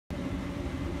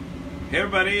Hey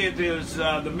everybody, it is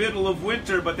the middle of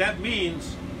winter, but that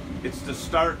means it's the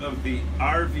start of the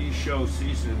RV show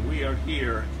season. We are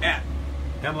here at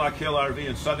Hemlock Hill RV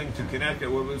in Southington, Connecticut.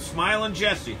 We're with Smile and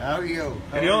Jesse. How are you?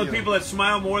 And the only people that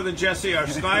smile more than Jesse are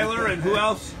Skylar and who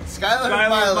else? Skylar and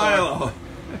Milo.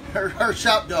 Her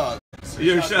shop dog.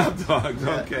 Your shop dogs,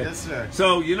 okay. Yes, sir.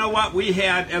 So, you know what? We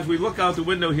had, as we look out the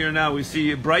window here now, we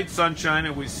see bright sunshine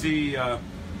and we see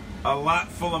a lot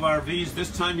full of RVs.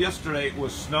 This time yesterday it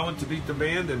was snowing to beat the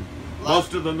band and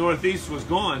most of the Northeast was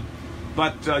gone.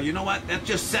 But you know what? That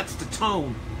just sets the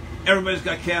tone. Everybody's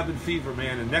got cabin fever,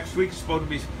 man. And next week it's supposed to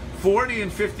be 40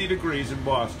 and 50 degrees in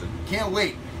Boston. Can't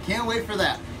wait. Can't wait for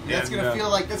that. That's gonna feel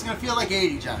like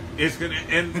 80, John. It's gonna.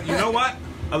 And you know what?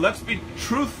 Let's be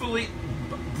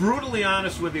brutally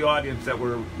honest with the audience that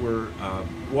were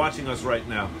watching us right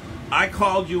now. I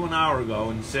called you an hour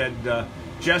ago and said,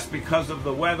 just because of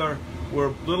the weather, we're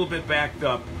a little bit backed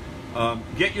up.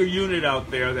 Get your unit out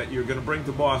there that you're going to bring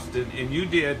to Boston, and you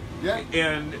did. Yeah.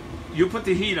 And you put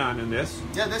the heat on in this.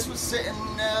 Yeah, this was sitting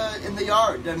in the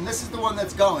yard, and this is the one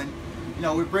that's going. You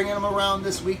know, we're bringing them around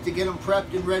this week to get them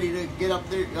prepped and ready to get up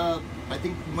there. I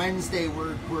think Wednesday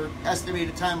we're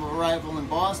estimated time of arrival in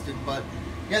Boston, but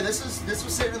yeah, this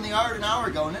was sitting in the yard an hour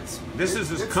ago, and it's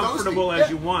as comfortable toasty.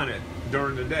 as you want it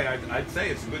during the day. I'd say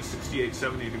it's a good 68,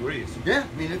 70 degrees. Yeah,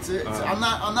 I mean it's I'm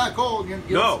not cold. You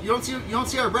don't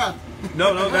see our breath.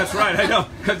 No, that's right. I know,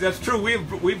 because that's true.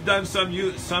 We've done some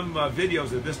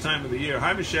videos at this time of the year.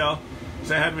 Hi, Michelle.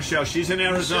 Say hi to Michelle. She's in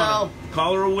Arizona. Michelle.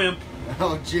 Call her a wimp.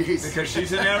 Oh, jeez. Because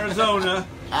she's in Arizona.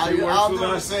 I'll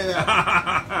never say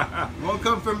that. Won't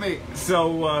come from me.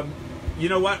 So, you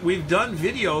know what? We've done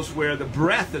videos where the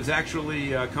breath is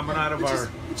actually coming out of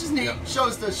which is neat. Yeah.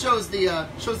 Shows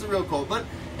the real cold. But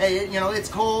hey, you know, it's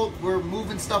cold. We're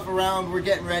moving stuff around. We're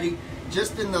getting ready.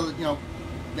 Just in the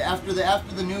after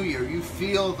the new year, you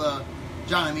feel the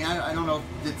John. I mean, I don't know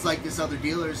if it's like this other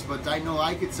dealers, but I know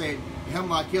I could say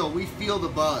Hemlock Hill, we feel the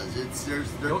buzz. Yeah,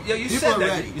 you said that.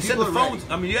 Ready. You said the phones.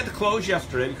 Ready. I mean, you had to close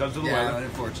yesterday because of the weather.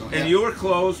 Unfortunately. And you were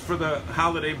closed for the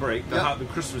holiday break, the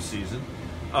Christmas season.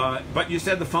 But you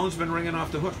said the phone's been ringing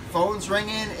off the hook. Phone's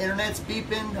ringing, internet's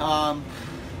beeping.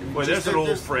 Boy, there's an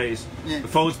old phrase. Yeah. The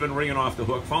phone's been ringing off the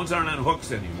hook. Phones aren't on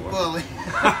hooks anymore. Well, there's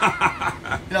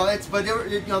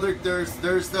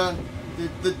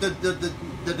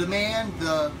the demand.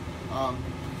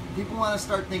 People want to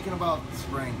start thinking about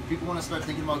spring. People want to start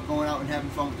thinking about going out and having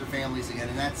fun with their families again,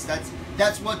 and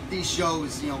that's what these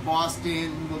shows.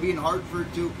 Boston, we'll be in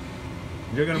Hartford too.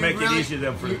 You're going to make it easy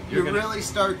then for you really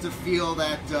start to feel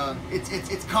that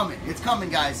it's coming. It's coming,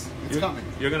 guys. It's coming.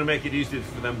 You're going to make it easy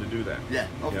for them to do that. Yeah,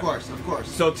 of course.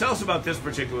 So tell us about this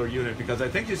particular unit, because I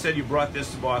think you said you brought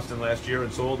this to Boston last year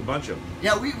and sold a bunch of them.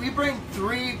 Yeah, we bring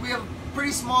 3. We have a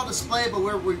pretty small display, but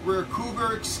we're a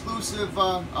Cougar exclusive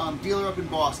dealer up in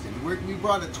Boston. We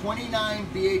brought a 29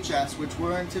 BHS, which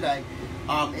we're in today,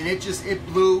 and it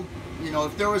blew. You know,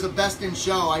 if there was a best in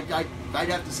show, I'd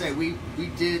have to say we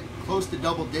did close to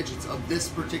double digits of this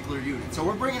particular unit. So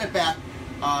we're bringing it back.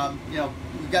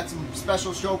 We've got some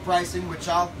special show pricing, which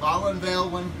I'll unveil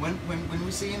when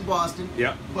we see you in Boston.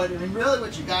 Yeah. But I mean, really,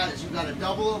 what you got is a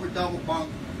double over double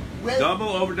bunk with double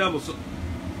over double. So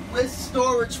with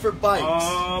storage for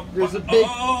bikes. There's a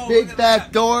big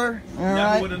back door.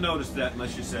 Never would have noticed that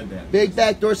unless you said that. Big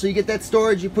back door, so you get that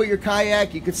storage. You put your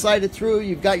kayak. You could slide it through.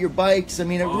 You've got your bikes. I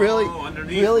mean, it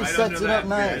really sets it up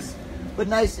nice. But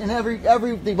nice, and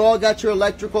they've all got your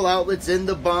electrical outlets in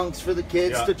the bunks for the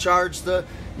kids to charge the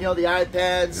the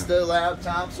iPads, the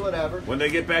laptops, whatever. When they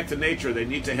get back to nature, they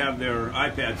need to have their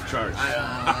iPads charged.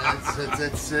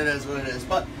 It is what it is.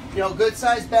 But good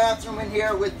sized bathroom in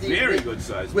here with the good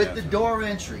sized with the door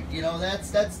entry.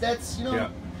 That's Yeah.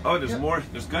 Oh, there's more.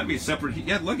 There's got to be separate heat.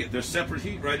 Yeah, look at there's separate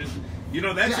heat right in.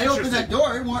 That's I opened that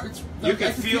door. You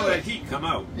can feel that heat come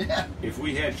out. Yeah. If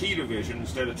we had heat-o-vision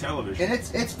instead of television. And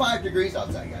it's 5 degrees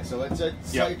outside, guys. So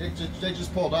they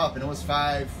just pulled up, and it was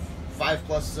 5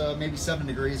 plus maybe 7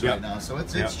 degrees right now. So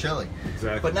it's chilly.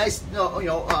 Exactly. But nice,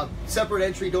 separate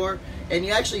entry door, and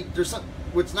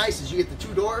what's nice is you get the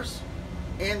 2 doors.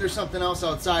 And there's something else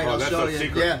outside. Oh, I'll show you.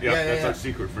 Secret. That's our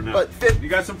secret for now. But you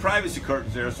got some privacy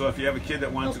curtains there, so if you have a kid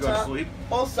that wants to go to sleep.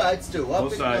 Both sides too.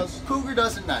 Both sides. Cougar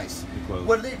does it nice.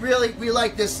 We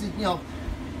like this.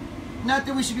 Not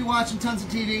that we should be watching tons of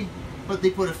TV, but they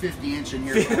put a 50-inch in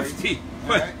here. 50.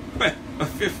 A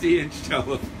 50-inch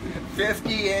television.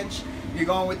 50-inch. You're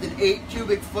going with an 8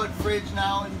 cubic foot fridge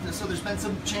now, and so there's been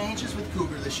some changes with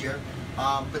Cougar this year.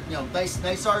 But nice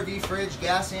RV fridge,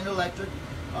 gas and electric.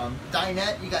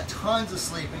 Dinette, you got tons of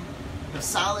sleeping.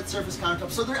 solid surface countertop.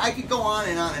 So I could go on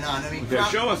and on and on. I mean,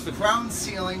 show us the ground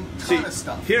ceiling, ton of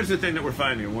stuff. Here's the thing that we're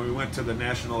finding when we went to the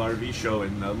National RV Show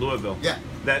in Louisville. Yeah.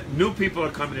 That new people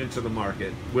are coming into the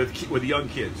market with young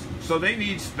kids, so they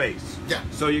need space. Yeah.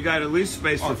 So you got at least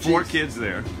space for 4 kids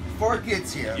there. 4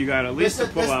 kids here. You got at least to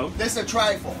pull out. This is a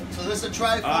trifold. So this is a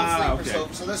trifold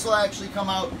sleeper. So this will actually come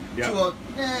out to a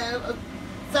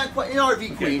it's not quite an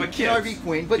RV queen. But kids. An RV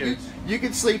queen. But you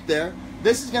can sleep there.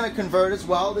 This is going to convert as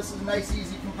well. This is a nice,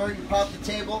 easy convert. You pop the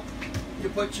table. You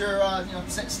put your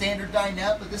standard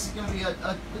dinette, but this is going to be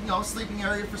a sleeping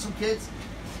area for some kids.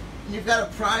 And you've got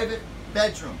a private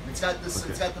bedroom. It's got this.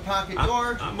 It's got the pocket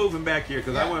door. I'm moving back here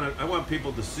because I want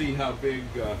people to see how big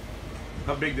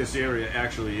this area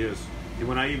actually is.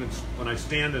 When I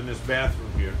stand in this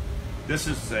bathroom here, this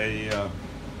is a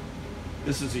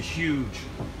huge.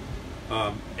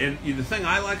 And the thing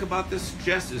I like about this,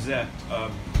 Jess, is that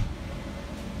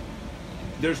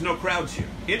there's no crowds here.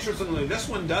 Interestingly, this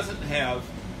one doesn't have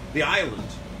the island,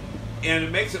 and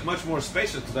it makes it much more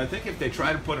spacious. Because I think if they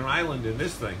try to put an island in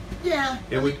this thing,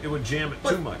 it would jam it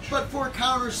too much. But for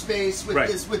counter space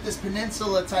with this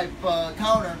peninsula type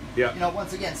counter,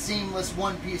 once again, seamless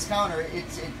one-piece counter,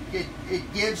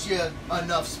 it gives you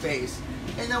enough space.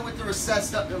 And then with the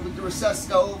recessed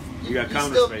stove, you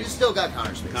still got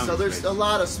counter space. So there's a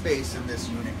lot of space in this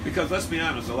unit. Because let's be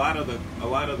honest, a lot of the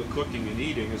cooking and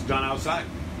eating is done outside.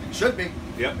 It should be.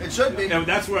 Yep. It should be. And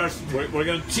that's where we're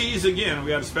going to tease again. We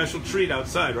got a special treat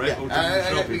outside, right?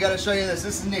 Yeah. We got to show you this.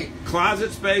 This is neat.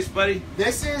 Closet space, buddy.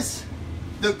 This is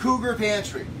the Cougar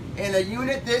pantry. In a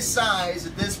unit this size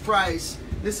at this price,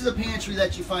 this is a pantry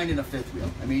that you find in a fifth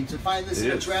wheel. I mean, to find this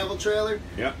in a travel trailer,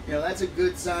 that's a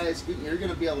good size. You're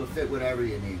going to be able to fit whatever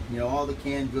you need. All the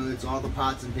canned goods, all the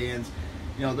pots and pans.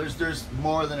 There's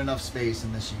more than enough space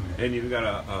in this unit. And you've got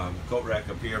a coat rack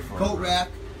up here for coat rack.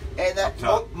 And that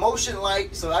motion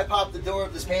light, so I popped the door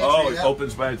of this pantry. Oh, it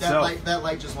opens by itself. That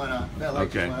light just went on. That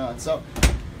light just went on. So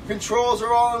controls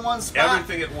are all in one spot.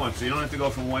 Everything at once, so you don't have to go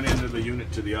from one end of the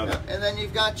unit to the other. And then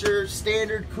you've got your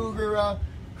standard Cougar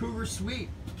suite,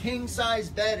 king size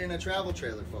bed in a travel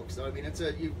trailer, folks. So I mean,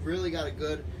 you've really got a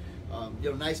good,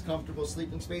 nice, comfortable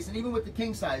sleeping space. And even with the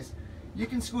king size, you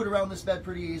can scoot around this bed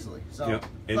pretty easily. So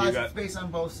and closet space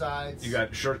on both sides. You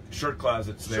got shirt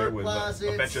closets there. I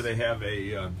bet you they have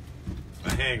a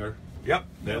hanger. Yep,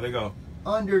 there they go.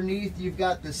 Underneath, you've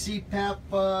got the CPAP,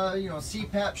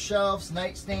 CPAP shelves,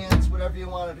 nightstands, whatever you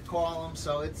wanted to call them.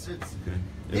 So it's a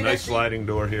nice sliding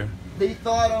door here. They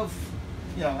thought of,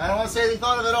 I don't want to say they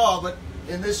thought of it all, but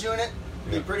in this unit,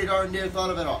 they pretty darn near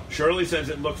thought of it all. Shirley says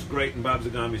it looks great, and Bob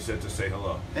Zagami said to say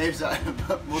hello. We'll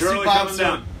Shirley coming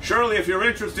down. Shirley, if you're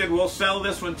interested, we'll sell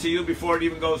this one to you before it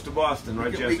even goes to Boston,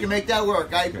 right, Jesse? We can make that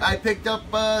work. I picked up,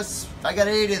 I got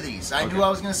 8 of these. I knew I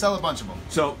was going to sell a bunch of them.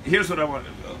 So here's what I want to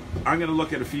do. I'm going to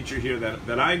look at a feature here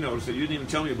that I noticed that you didn't even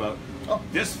tell me about. Oh.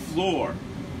 This floor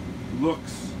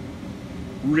looks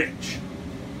rich,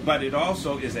 but it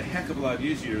also is a heck of a lot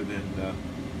easier than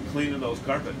cleaning those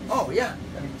carpets. Oh, yeah.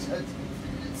 I mean,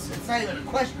 it's not even a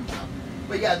question now.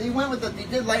 But yeah, they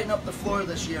did lighten up the floor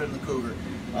this year in the Cougar.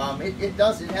 It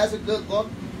has a good look.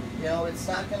 It's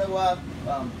not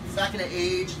gonna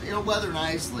age. It'll weather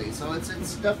nicely. So it's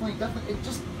definitely it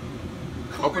just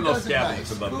Cougar open those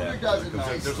cabinets above Cougar that. Does it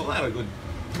nice. There's a lot of good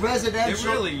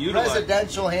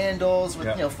residential handles with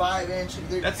 5-inch.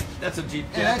 That's a deep.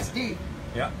 And that's deep.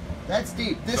 Yeah. That's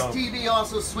deep. This TV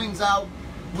also swings out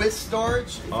with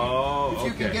storage. If you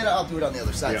can get it, I'll do it on the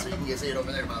other side so you can see it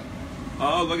over there, Bob.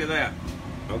 Oh, look at that.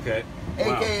 Okay.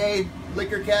 AKA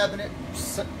liquor cabinet,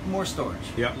 more storage.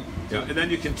 Yeah. Yeah. And then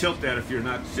you can tilt that if you're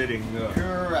not sitting.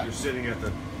 Correct. You're sitting at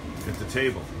the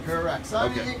table. Correct. So I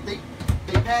mean, they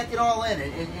pack it all in,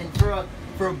 and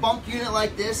for a bunk unit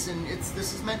like this, and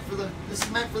this is meant for the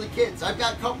kids. I've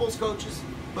got couples coaches,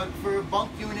 but for a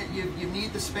bunk unit, you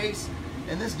need the space.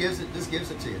 And this gives it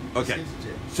to you. Okay.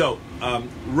 So,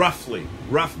 rough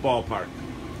ballpark.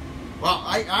 Well,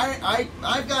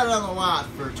 I've got it on the lot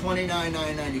for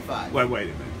 $29,995. Wait a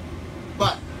minute.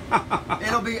 But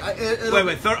it'll be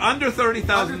under $30,000.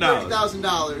 Under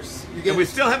 $30,000. And we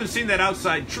still haven't seen that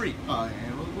outside treat. Oh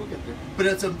yeah, we'll get there. But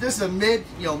this is a mid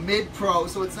pro,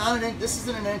 so it's not this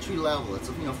isn't an entry level. It's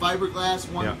a fiberglass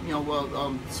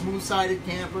smooth sided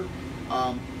camper.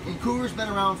 And Cougar's been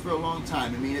around for a long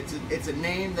time. I mean, it's a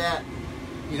name that,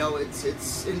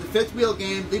 it's in the fifth wheel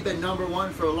game. They've been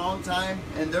 #1 for a long time,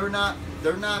 and they're not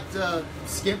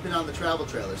skimping on the travel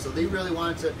trailer. So they really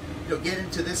wanted to get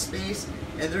into this space,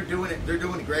 and they're doing it. They're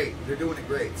doing it great.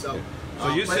 So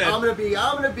you said I'm gonna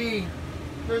be.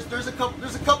 There's a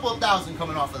couple of thousand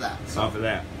coming off of that. So. Off of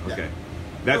that, okay. Yeah.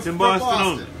 That's in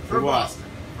Boston. For Boston.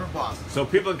 for Boston. So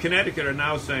people in Connecticut are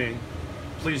now saying,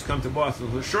 please come to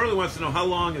Boston. So Shirley wants to know, how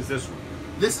long is this one?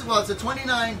 This is, well, it's a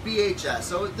 29 BHS.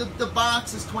 So the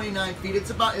box is 29 feet.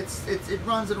 It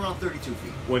runs at around 32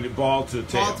 feet. When ball to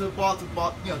tail. Ball to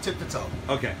ball, tip to toe.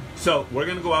 Okay, so we're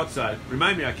going to go outside.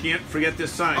 Remind me, I can't forget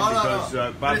this sign because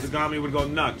Bob Zagami would go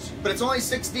nuts. But it's only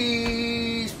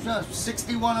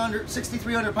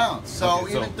 6,300 pounds. So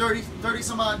okay, even 30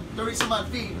 some odd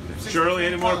feet. Shirley,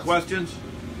 any more questions?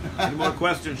 Any more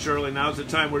questions, Shirley? Now's the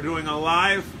time. We're doing a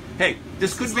live. Hey,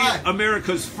 this could be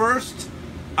America's first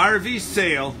RV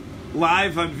sale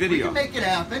live on video. We can make it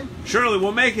happen. Shirley,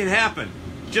 we'll make it happen.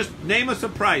 Just name us a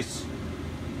price.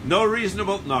 No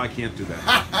reasonable. No, I can't do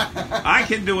that. I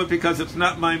can do it because it's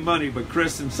not my money, but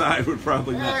Chris inside would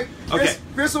probably not. Okay,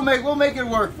 Chris we'll make it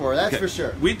work for her. That's for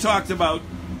sure. We talked about,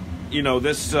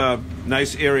 this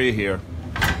nice area here,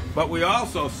 but we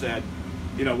also said,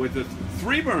 with the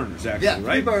 3 burners actually,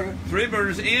 right? 3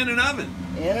 burners and an oven.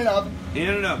 And an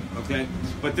oven. Okay.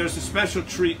 But there's a special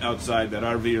treat outside that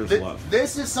RVers love.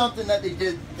 This is something that they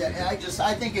did that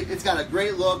I think it's got a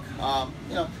great look.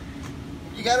 You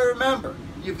got to remember,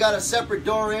 you've got a separate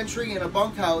door entry in a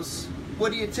bunkhouse.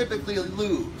 What do you typically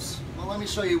lose? Well, let me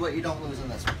show you what you don't lose in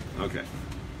this one. Okay.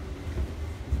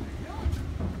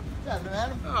 What's happening,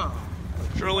 Adam? Oh.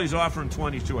 Shirley's offering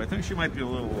 22. I think she might be a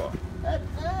little low.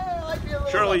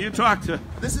 Shirley, low. You talk to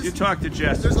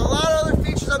Jess. There's a lot of other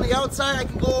features on the outside I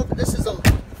can go over. This is a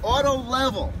auto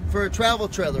level for a travel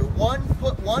trailer. One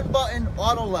button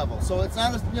auto level. So it's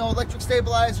not electric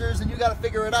stabilizers and you got to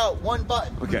figure it out. One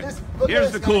button. Okay.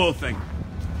 Here's the cool thing.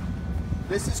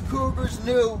 This is Cougar's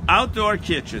new outdoor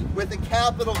kitchen with a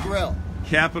capital grill.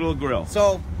 Capital Grill.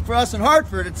 So for us in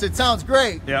Hartford, it sounds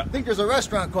great. Yeah. I think there's a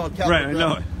restaurant called Capital Grill. Right, I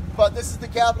know it. But this is the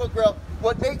Capital Grill.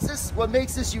 What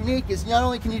makes this unique is not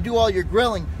only can you do all your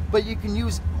grilling, but you can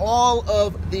use all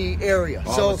of the area.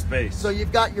 All the space. So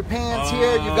you've got your pans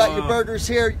here, you've got your burgers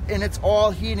here, and it's all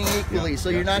heating equally. So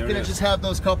you're not going to just have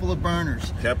those couple of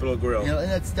burners. Capital Grill.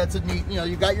 And that's a neat.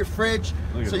 You've got your fridge.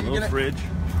 Look at so the you're little fridge.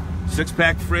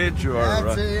 6-pack fridge or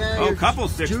couple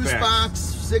 6-packs. Juice box,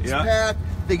 6-pack.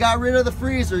 They got rid of the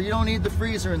freezer. You don't need the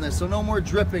freezer in this, so no more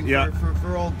dripping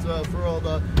for old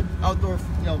outdoor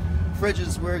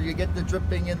fridges where you get the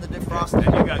dripping and the defrosting.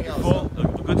 And you got your full,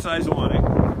 good size awning.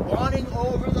 Awning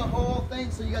over the whole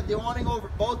thing, so you got the awning over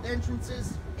both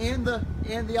entrances and the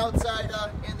outside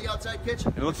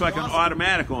kitchen. It looks like an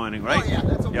automatic awning, right? Oh yeah,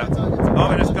 that's a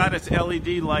and it's got its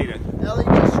LED lighting. LED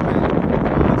strip.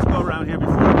 Let's go around here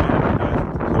before we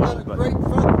got a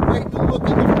great new look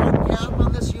in the front cap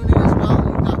on this unit as well.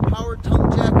 You've got power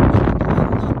tongue jack,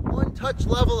 one touch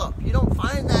level up. You don't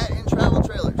find that in travel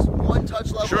trailers. One touch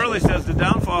level. Shirley says the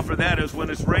downfall for that is when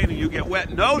it's raining, you get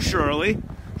wet. No, Shirley,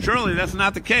 that's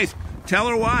not the case. Tell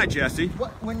her why, Jesse.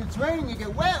 When it's raining, you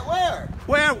get wet. Where?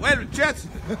 Where, Jesse?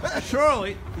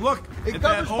 Shirley, look at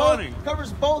that awning.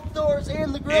 Covers both doors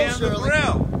and the grill. And the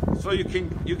grill. So you can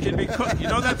be cooking. You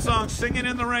know that song, "Singing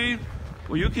in the Rain"?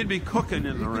 Well, you can be cooking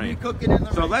in the rain.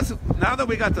 So now that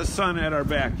we got the sun at our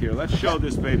back here, let's show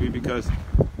this baby because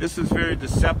this is very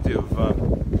deceptive.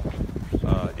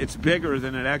 It's bigger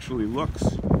than it actually looks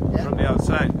from the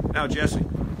outside. Now, Jesse,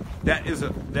 that is a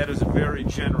very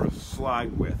generous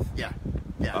slide width. Yeah.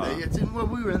 It's in when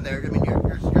we were in there. I mean,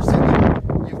 you're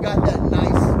sitting. You've got that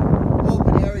nice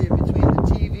open area between the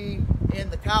TV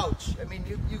and the couch. I mean,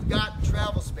 you've got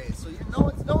travel space, so no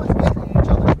one's getting in each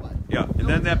other's way. Yeah, and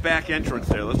then that back entrance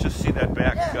there. Let's just see that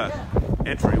back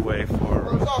entryway for.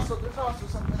 Well, there's also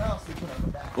something else to put on the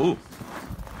back. Ooh.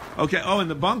 Okay. Oh, and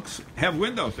the bunks have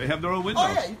windows. They have their own windows.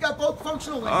 Oh yeah, you've got both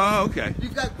functional windows. Oh, okay.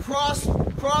 You've got cross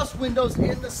windows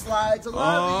in the slides. A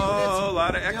lot of units. A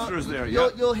lot of extras there.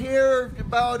 You'll hear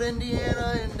about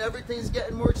Indiana and everything's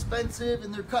getting more expensive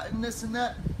and they're cutting this and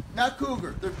that. Not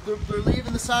Cougar. They're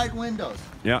leaving the side windows.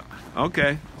 Yeah.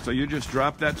 Okay. So you just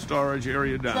drop that storage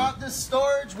area down. Drop this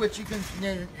storage, which you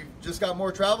just got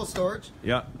more travel storage.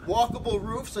 Yeah. Walkable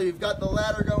roof, so you've got the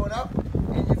ladder going up,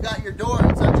 and you've got your door.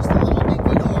 It's not just a little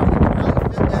dinky door.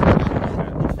 You can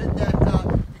really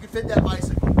fit that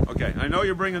bicycle. Okay. I know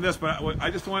you're bringing this, but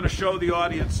I just want to show the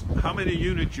audience how many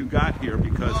units you got here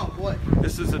because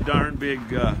this is a darn big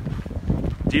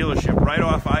dealership right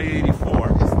off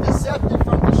I-84. It's deceptive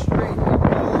from the street.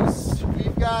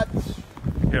 We've got.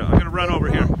 Here, I'm going to run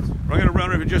over here. We're going to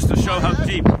run over just to show how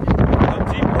deep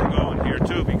we're going here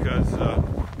too, because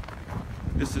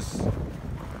this is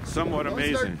somewhat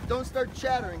amazing. Don't start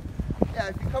chattering. Yeah,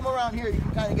 if you come around here, you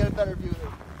can kind of get a better view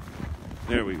there.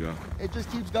 There we go. It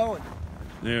just keeps going.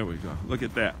 There we go. Look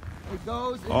at that. It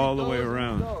goes all the way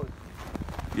around.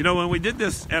 You know, when we did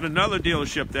this at another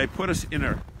dealership, they put us in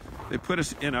a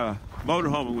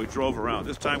motorhome and we drove around.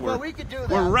 This time Well, we could do that.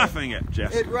 we're roughing it,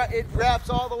 Jesse. It wraps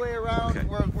all the way around. Okay.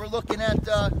 We're looking at.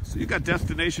 So you got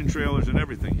destination trailers and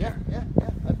everything Yeah, here. yeah.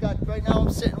 I've got right now.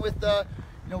 I'm sitting with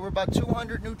we're about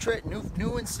 200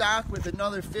 new in stock with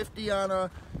another 50 on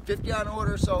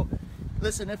order. So,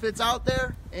 listen, if it's out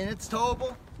there and it's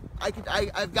towable,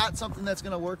 I've got something that's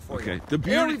going to work for you. Okay. The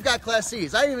beauty. And we've got Class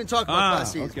C's. I didn't even talk about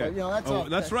Class C's. Okay. But, that's all.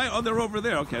 That's right. Oh, they're over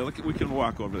there. Okay, look, we can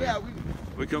walk over there. Yeah,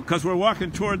 because we're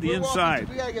walking toward the inside.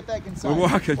 We gotta get back inside. We're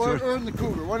walking or in the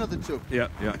Cougar, one of the two. Yeah.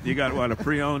 You got what, a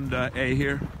pre-owned A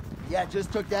here? Yeah,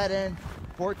 just took that in.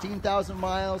 14,000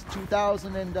 miles,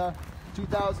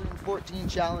 2014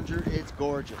 Challenger. It's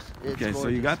gorgeous. It's Okay, gorgeous. so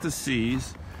you got the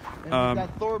C's. And we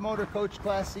got Thor Motor Coach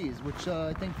Class C's, which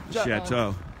I think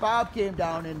Chateau. Bob came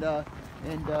down and did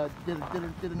a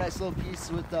nice little piece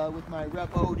with my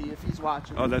rep Odie, if he's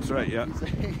watching. Oh, that's right. Yeah.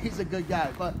 He's a good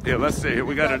guy. But yeah, let's see here.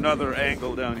 We got another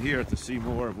angle down here to see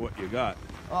more of what you got.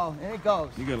 Oh, and it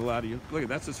goes. You got a lot of look.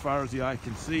 That's as far as the eye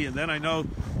can see, and then I know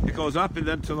it goes up and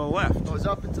then to the left. It goes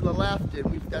up and to the left,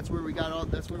 and that's where we got all.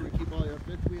 That's where we keep all our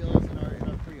fifth wheels and our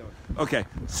pre-owned. Okay,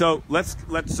 so let's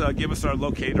give us our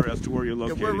locator as to where you're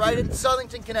located. We're right here. in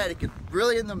Southington, Connecticut,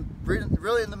 really in the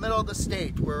middle of the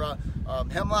state. We're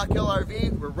Hemlock Hill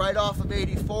RV. We're right off of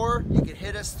 84. You can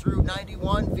hit us through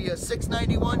 91 via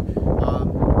 691.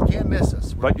 Can't miss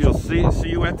us. But you'll see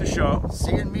you at the show.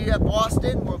 Seeing me at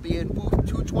Boston, we'll be in booth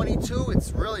 222.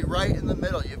 It's really right in the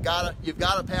middle. You've got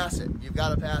to pass it. You've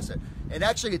got to pass it. And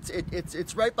actually,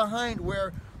 it's right behind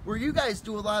where you guys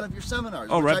do a lot of your seminars.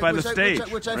 Oh, right by the stage.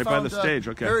 Which I right found by the stage.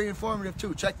 Okay. very informative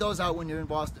too. Check those out when you're in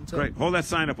Boston too. Great. Hold that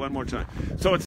sign up one more time. So it's